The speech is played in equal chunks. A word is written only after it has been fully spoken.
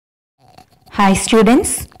Hi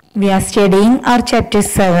students, we are studying our chapter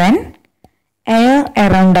 7, Air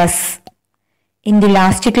Around Us. In the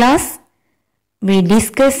last class, we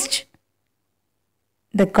discussed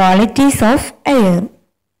the qualities of air.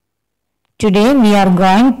 Today we are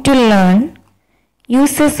going to learn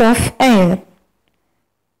uses of air.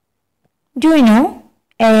 Do you know,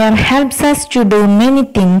 air helps us to do many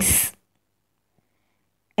things.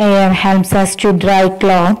 Air helps us to dry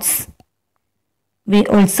clothes. We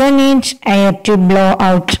also need air to blow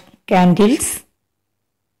out candles.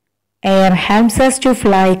 Air helps us to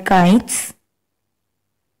fly kites.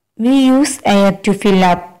 We use air to fill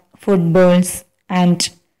up food bowls and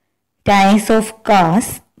tires of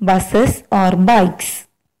cars, buses or bikes.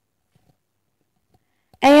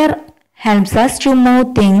 Air helps us to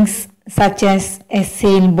move things such as a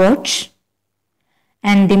sailboat.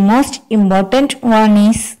 And the most important one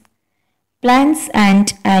is plants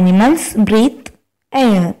and animals breathe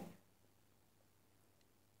air.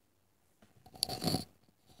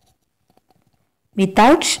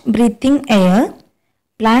 Without breathing air,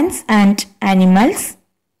 plants and animals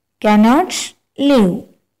cannot live.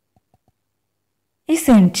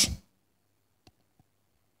 Isn't?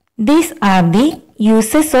 These are the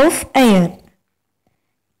uses of air.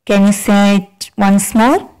 Can you say it once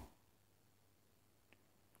more?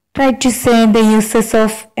 Try to say the uses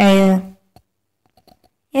of air.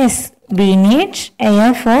 Yes, we need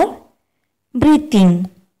air for breathing.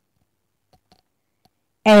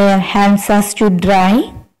 Air helps us to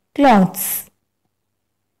dry clothes.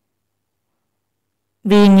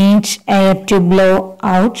 We need air to blow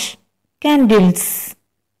out candles.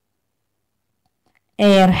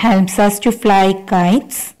 Air helps us to fly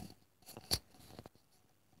kites.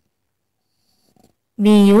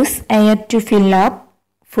 We use air to fill up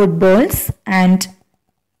food bowls and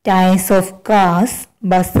tires of cars,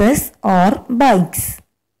 buses or bikes.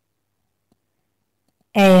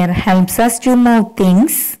 Air helps us to move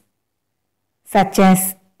things such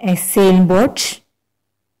as a sailboat.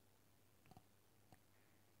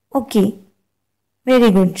 Okay, very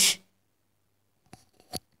good.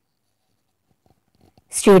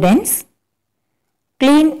 Students,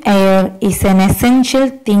 clean air is an essential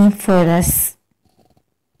thing for us.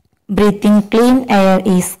 Breathing clean air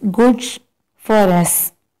is good for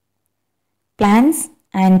us. Plants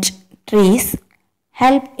and trees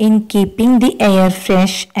help in keeping the air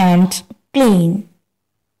fresh and clean.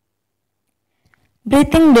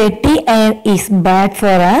 Breathing dirty air is bad for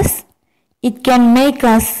us. It can make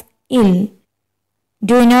us ill.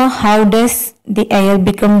 Do you know how does the air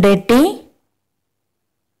become dirty?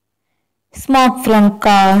 Smoke from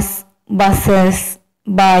cars, buses,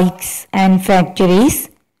 bikes and factories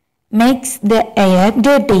makes the air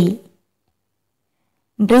dirty.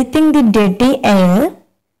 Breathing the dirty air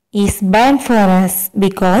is bad for us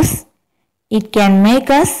because it can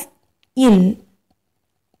make us ill.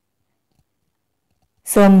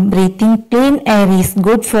 So breathing clean air is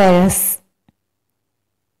good for us.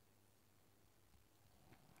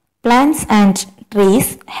 Plants and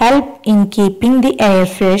trees help in keeping the air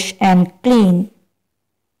fresh and clean.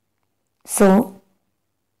 So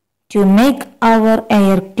to make our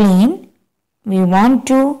air clean, we want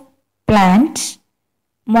to plant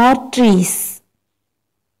more trees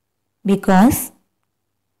because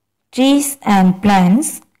trees and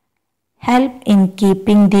plants help in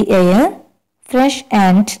keeping the air fresh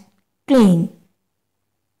and clean.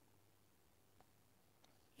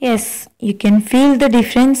 Yes, you can feel the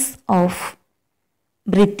difference of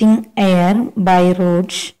breathing air by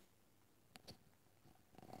roads.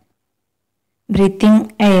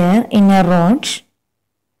 Breathing air in a road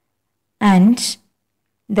and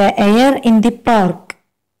the air in the park.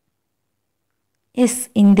 Yes,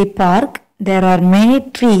 in the park there are many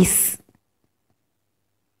trees,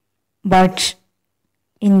 but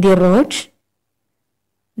in the road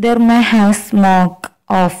there may have smoke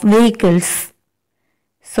of vehicles,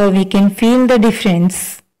 so we can feel the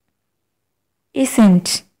difference,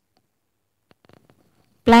 isn't?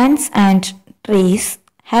 Plants and trees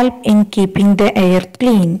help in keeping the air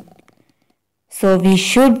clean. So we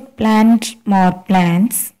should plant more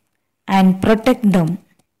plants and protect them.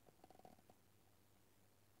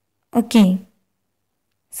 Okay.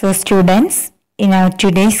 So students, in our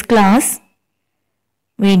today's class,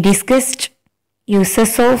 we discussed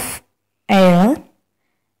uses of air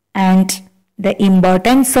and the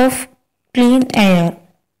importance of clean air.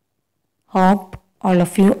 Hope all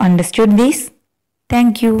of you understood this.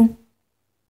 Thank you.